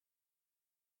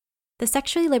The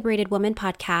Sexually Liberated Woman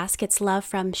podcast gets love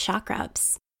from Shock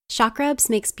Rubs. Shock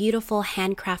Rubs makes beautiful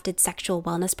handcrafted sexual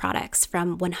wellness products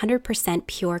from 100%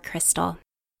 pure crystal.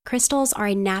 Crystals are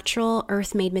a natural,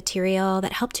 earth-made material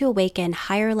that help to awaken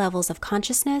higher levels of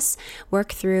consciousness,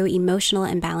 work through emotional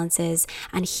imbalances,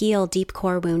 and heal deep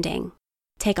core wounding.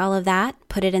 Take all of that,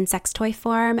 put it in sex toy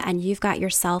form, and you've got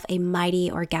yourself a mighty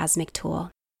orgasmic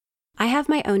tool. I have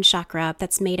my own shock rub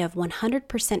that's made of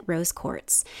 100% rose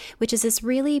quartz, which is this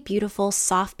really beautiful,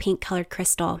 soft pink colored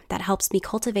crystal that helps me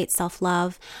cultivate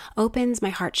self-love, opens my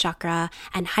heart chakra,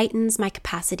 and heightens my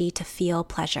capacity to feel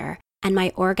pleasure. And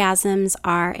my orgasms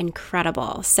are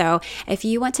incredible. So if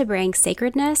you want to bring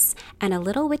sacredness and a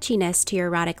little witchiness to your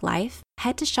erotic life,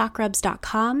 head to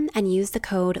shockrubs.com and use the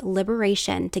code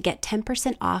LIBERATION to get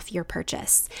 10% off your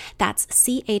purchase. That's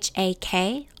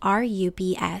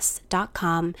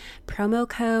CHAKRUBS.com, promo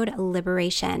code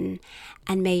LIBERATION.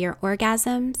 And may your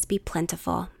orgasms be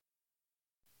plentiful.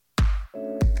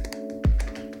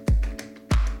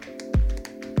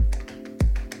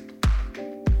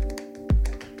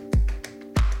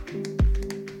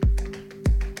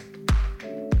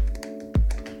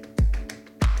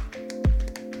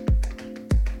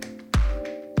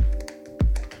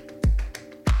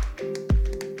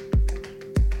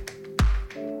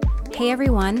 Hey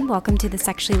everyone, welcome to the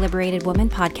Sexually Liberated Woman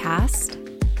podcast.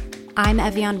 I'm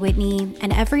Evian Whitney,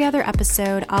 and every other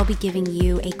episode I'll be giving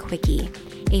you a quickie,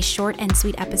 a short and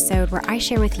sweet episode where I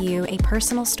share with you a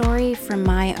personal story from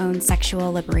my own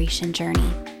sexual liberation journey.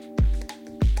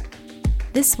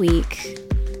 This week,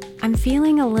 I'm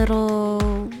feeling a little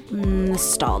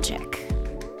nostalgic.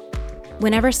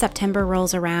 Whenever September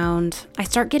rolls around, I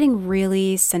start getting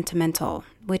really sentimental,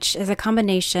 which is a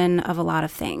combination of a lot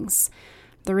of things.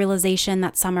 The realization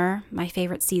that summer, my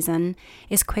favorite season,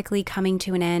 is quickly coming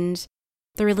to an end.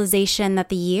 The realization that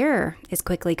the year is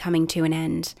quickly coming to an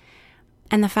end.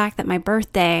 And the fact that my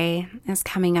birthday is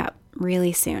coming up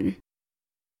really soon.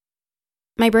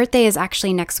 My birthday is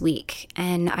actually next week,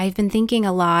 and I've been thinking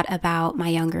a lot about my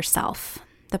younger self,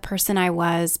 the person I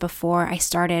was before I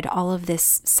started all of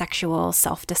this sexual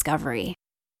self-discovery.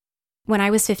 When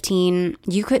I was 15,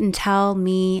 you couldn't tell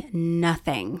me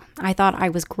nothing. I thought I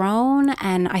was grown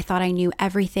and I thought I knew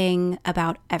everything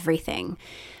about everything,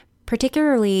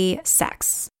 particularly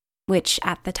sex, which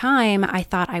at the time I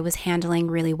thought I was handling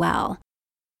really well.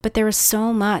 But there was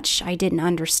so much I didn't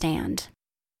understand,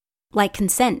 like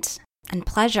consent and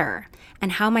pleasure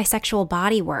and how my sexual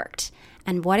body worked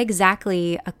and what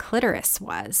exactly a clitoris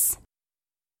was.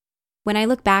 When I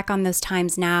look back on those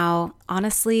times now,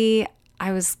 honestly,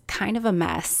 I was kind of a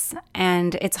mess,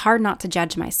 and it's hard not to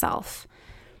judge myself.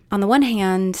 On the one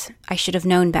hand, I should have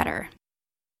known better.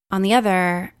 On the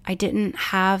other, I didn't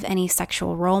have any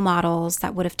sexual role models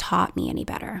that would have taught me any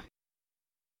better.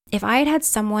 If I had had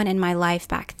someone in my life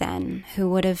back then who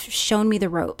would have shown me the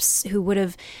ropes, who would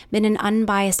have been an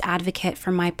unbiased advocate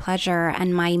for my pleasure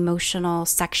and my emotional,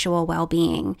 sexual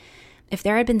well-being, if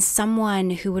there had been someone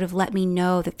who would have let me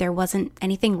know that there wasn't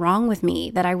anything wrong with me,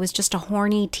 that I was just a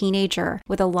horny teenager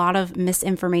with a lot of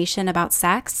misinformation about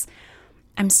sex,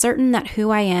 I'm certain that who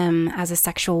I am as a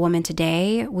sexual woman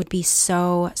today would be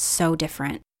so, so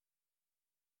different.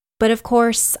 But of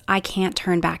course, I can't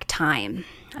turn back time.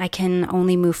 I can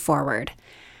only move forward.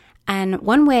 And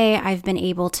one way I've been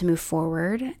able to move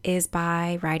forward is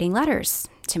by writing letters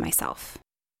to myself.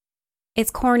 It's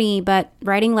corny, but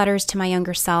writing letters to my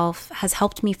younger self has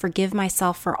helped me forgive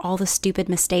myself for all the stupid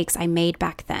mistakes I made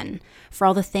back then, for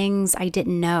all the things I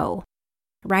didn't know.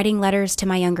 Writing letters to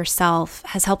my younger self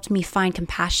has helped me find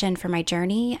compassion for my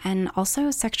journey and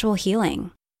also sexual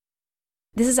healing.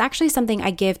 This is actually something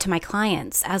I give to my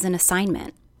clients as an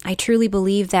assignment. I truly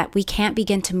believe that we can't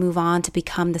begin to move on to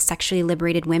become the sexually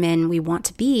liberated women we want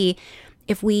to be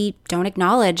if we don't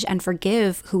acknowledge and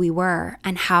forgive who we were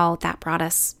and how that brought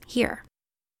us here.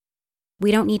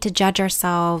 We don't need to judge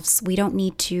ourselves. We don't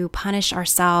need to punish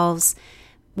ourselves.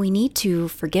 We need to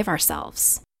forgive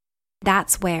ourselves.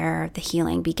 That's where the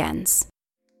healing begins.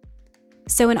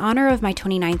 So in honor of my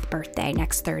 29th birthday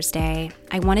next Thursday,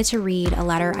 I wanted to read a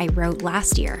letter I wrote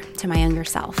last year to my younger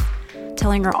self,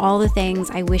 telling her all the things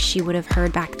I wish she would have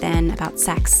heard back then about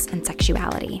sex and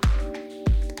sexuality.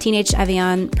 Teenage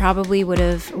Evian probably would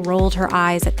have rolled her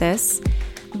eyes at this,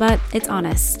 but it's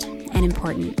honest and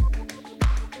important.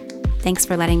 Thanks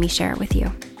for letting me share it with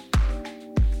you.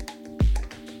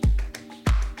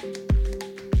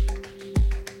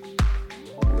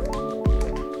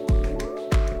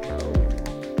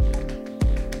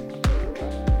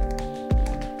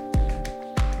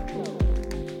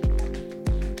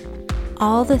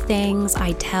 All the things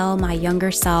I tell my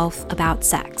younger self about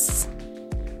sex.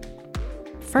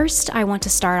 First, I want to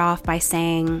start off by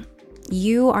saying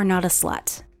you are not a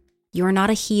slut. You are not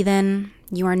a heathen.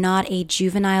 You are not a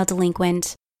juvenile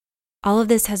delinquent. All of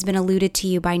this has been alluded to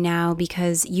you by now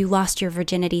because you lost your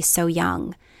virginity so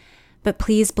young. But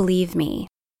please believe me,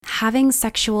 having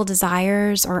sexual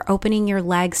desires or opening your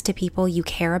legs to people you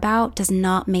care about does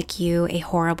not make you a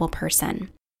horrible person.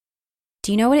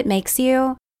 Do you know what it makes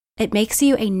you? It makes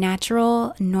you a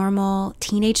natural, normal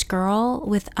teenage girl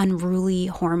with unruly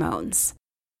hormones.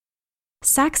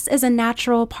 Sex is a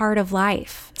natural part of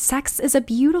life. Sex is a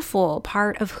beautiful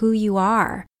part of who you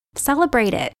are.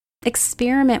 Celebrate it.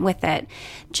 Experiment with it.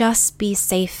 Just be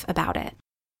safe about it.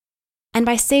 And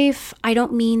by safe, I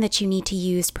don't mean that you need to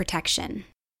use protection,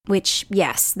 which,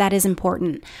 yes, that is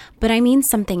important, but I mean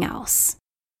something else.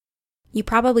 You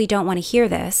probably don't want to hear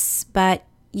this, but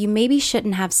you maybe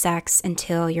shouldn't have sex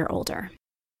until you're older.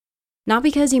 Not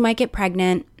because you might get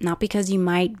pregnant, not because you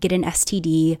might get an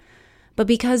STD, but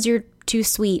because you're too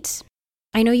sweet.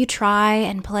 I know you try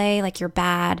and play like you're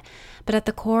bad, but at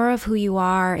the core of who you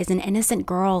are is an innocent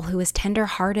girl who is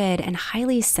tender-hearted and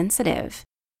highly sensitive.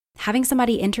 Having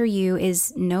somebody enter you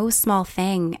is no small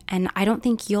thing, and I don't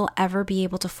think you'll ever be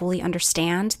able to fully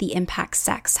understand the impact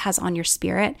sex has on your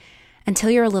spirit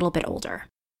until you're a little bit older.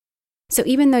 So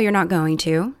even though you're not going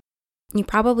to, you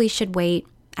probably should wait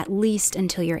at least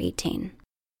until you're 18.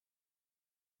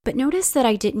 But notice that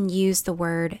I didn't use the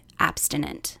word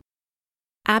abstinent.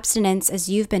 Abstinence, as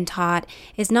you've been taught,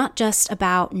 is not just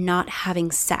about not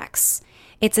having sex.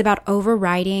 It's about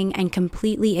overriding and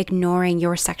completely ignoring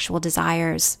your sexual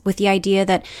desires with the idea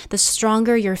that the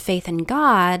stronger your faith in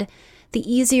God, the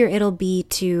easier it'll be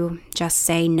to just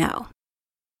say no.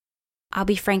 I'll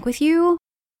be frank with you,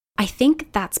 I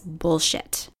think that's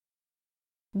bullshit.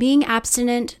 Being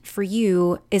abstinent for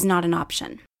you is not an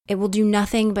option. It will do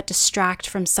nothing but distract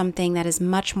from something that is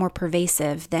much more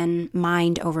pervasive than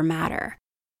mind over matter.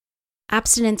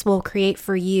 Abstinence will create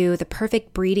for you the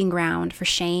perfect breeding ground for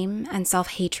shame and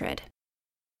self-hatred.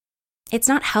 It's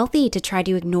not healthy to try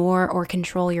to ignore or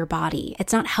control your body.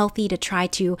 It's not healthy to try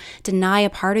to deny a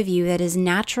part of you that is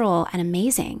natural and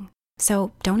amazing.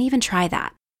 So don't even try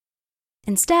that.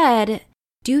 Instead,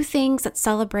 do things that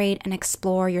celebrate and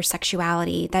explore your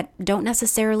sexuality that don't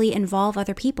necessarily involve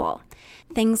other people.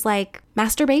 Things like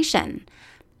masturbation.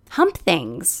 Hump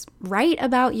things, write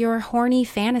about your horny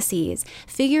fantasies,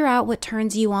 figure out what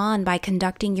turns you on by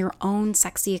conducting your own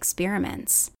sexy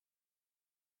experiments.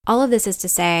 All of this is to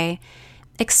say,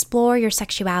 explore your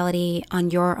sexuality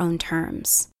on your own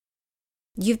terms.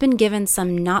 You've been given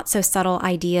some not so subtle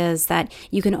ideas that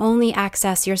you can only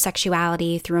access your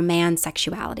sexuality through a man's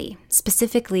sexuality,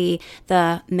 specifically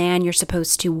the man you're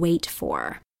supposed to wait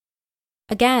for.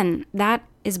 Again, that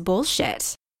is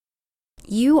bullshit.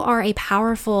 You are a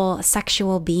powerful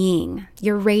sexual being.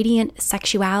 Your radiant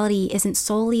sexuality isn't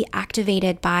solely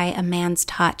activated by a man's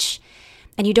touch,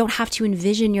 and you don't have to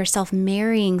envision yourself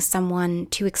marrying someone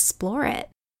to explore it.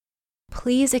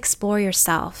 Please explore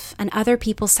yourself and other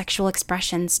people's sexual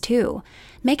expressions too.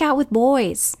 Make out with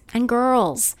boys and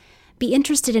girls. Be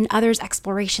interested in others'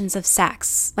 explorations of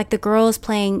sex, like the girls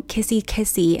playing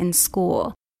kissy-kissy in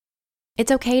school.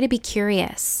 It's okay to be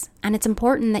curious, and it's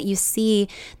important that you see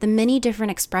the many different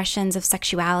expressions of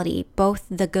sexuality, both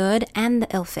the good and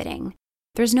the ill-fitting.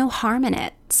 There's no harm in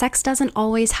it. Sex doesn't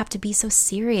always have to be so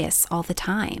serious all the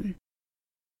time.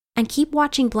 And keep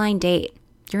watching Blind Date.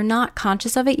 You're not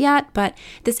conscious of it yet, but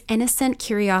this innocent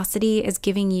curiosity is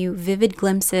giving you vivid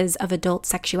glimpses of adult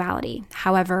sexuality,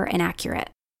 however inaccurate.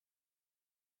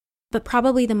 But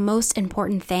probably the most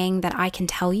important thing that I can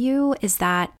tell you is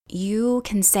that you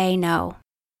can say no.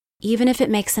 Even if it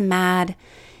makes him mad,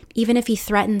 even if he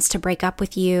threatens to break up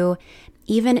with you,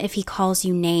 even if he calls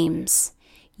you names,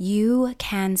 you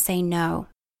can say no.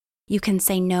 You can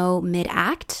say no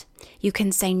mid-act. You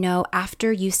can say no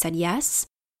after you said yes.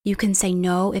 You can say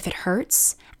no if it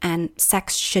hurts, and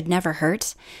sex should never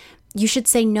hurt. You should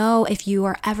say no if you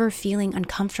are ever feeling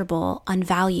uncomfortable,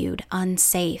 unvalued,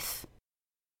 unsafe.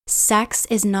 Sex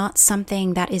is not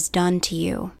something that is done to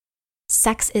you.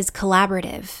 Sex is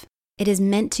collaborative. It is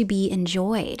meant to be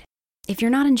enjoyed. If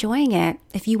you're not enjoying it,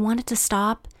 if you want it to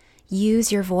stop,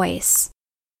 use your voice.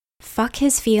 Fuck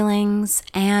his feelings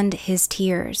and his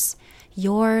tears.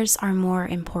 Yours are more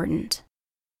important.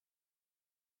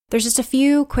 There's just a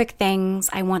few quick things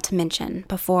I want to mention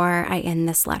before I end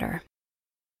this letter.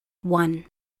 1.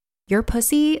 Your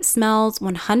pussy smells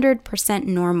 100%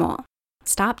 normal.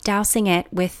 Stop dousing it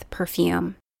with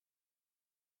perfume.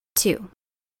 2.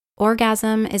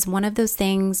 Orgasm is one of those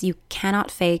things you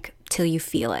cannot fake till you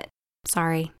feel it.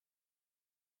 Sorry.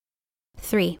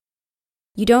 3.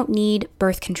 You don't need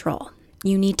birth control.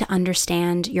 you need to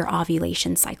understand your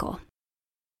ovulation cycle.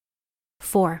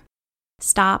 4.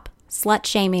 Stop slut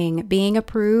shaming. Being a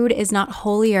prude is not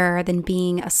holier than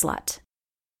being a slut.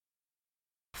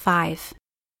 5.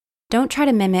 Don't try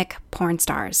to mimic porn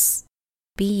stars.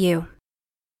 Be you.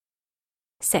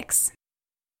 6.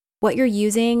 What you're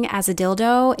using as a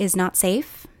dildo is not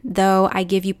safe, though I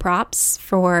give you props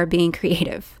for being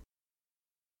creative.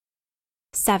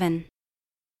 7.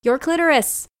 Your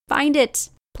clitoris. Find it,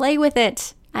 play with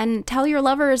it, and tell your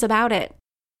lovers about it.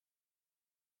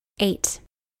 8.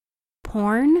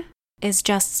 Porn is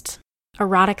just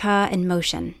erotica in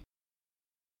motion.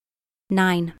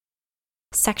 9.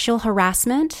 Sexual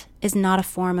harassment is not a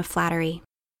form of flattery.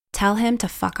 Tell him to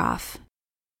fuck off.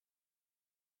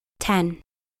 10.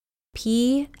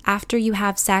 Pee after you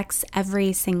have sex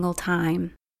every single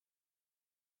time.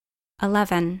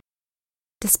 11.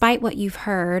 Despite what you've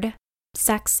heard,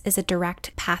 sex is a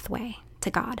direct pathway to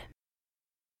God.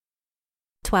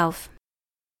 12.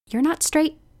 You're not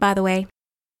straight, by the way.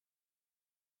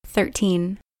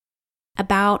 13.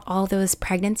 About all those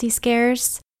pregnancy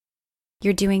scares,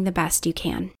 you're doing the best you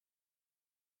can.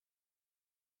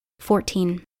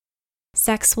 14.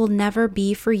 Sex will never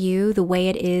be for you the way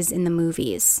it is in the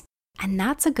movies, and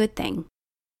that's a good thing.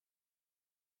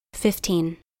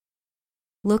 15.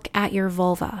 Look at your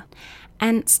vulva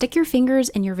and stick your fingers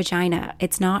in your vagina.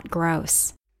 It's not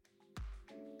gross.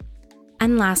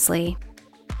 And lastly,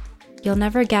 you'll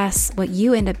never guess what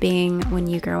you end up being when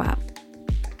you grow up.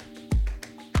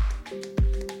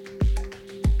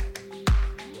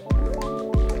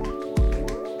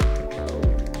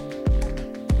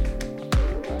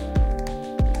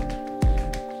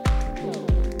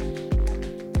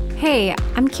 Hey,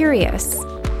 I'm curious.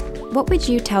 What would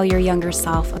you tell your younger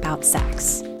self about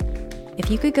sex?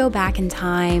 If you could go back in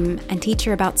time and teach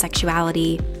her about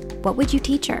sexuality, what would you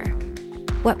teach her?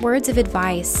 What words of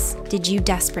advice did you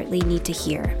desperately need to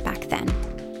hear back then?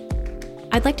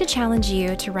 I'd like to challenge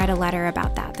you to write a letter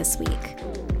about that this week.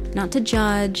 Not to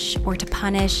judge or to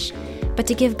punish, but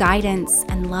to give guidance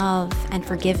and love and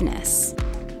forgiveness,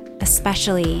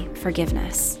 especially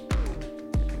forgiveness.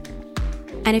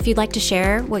 And if you'd like to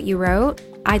share what you wrote,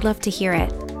 I'd love to hear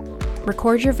it.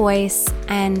 Record your voice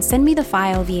and send me the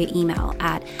file via email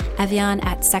at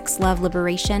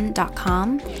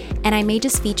evyan@sexloveliberation.com, and I may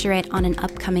just feature it on an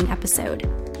upcoming episode.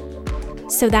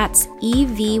 So that's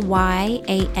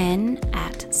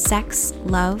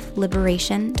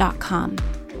evyan@sexloveliberation.com.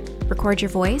 Record your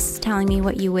voice telling me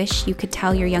what you wish you could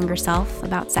tell your younger self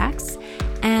about sex,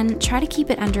 and try to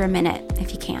keep it under a minute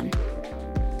if you can.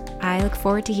 I look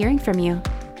forward to hearing from you.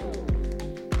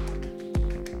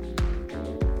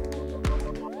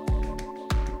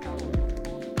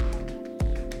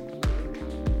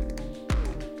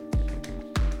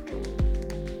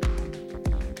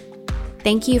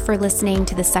 Thank you for listening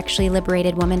to the Sexually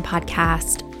Liberated Woman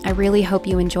podcast. I really hope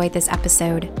you enjoyed this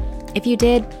episode. If you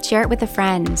did, share it with a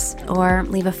friend or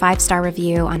leave a 5-star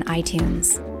review on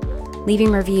iTunes.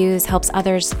 Leaving reviews helps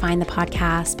others find the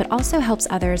podcast, but also helps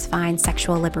others find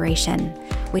sexual liberation,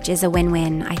 which is a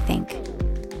win-win, I think.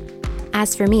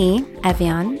 As for me,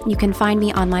 Evyan, you can find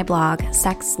me on my blog,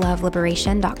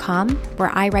 sexloveliberation.com, where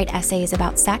I write essays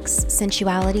about sex,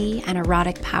 sensuality, and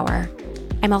erotic power.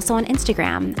 I'm also on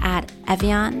Instagram at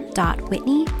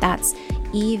evyan.whitney, that's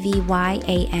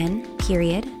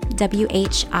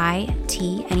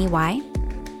EVYAN_WHITNEY,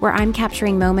 where I'm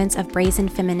capturing moments of brazen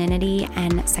femininity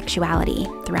and sexuality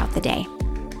throughout the day.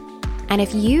 And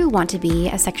if you want to be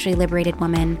a sexually liberated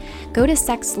woman, go to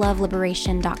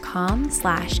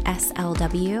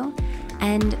sexloveliberation.com/SLW,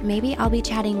 and maybe I'll be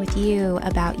chatting with you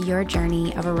about your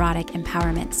journey of erotic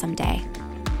empowerment someday.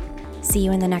 See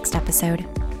you in the next episode.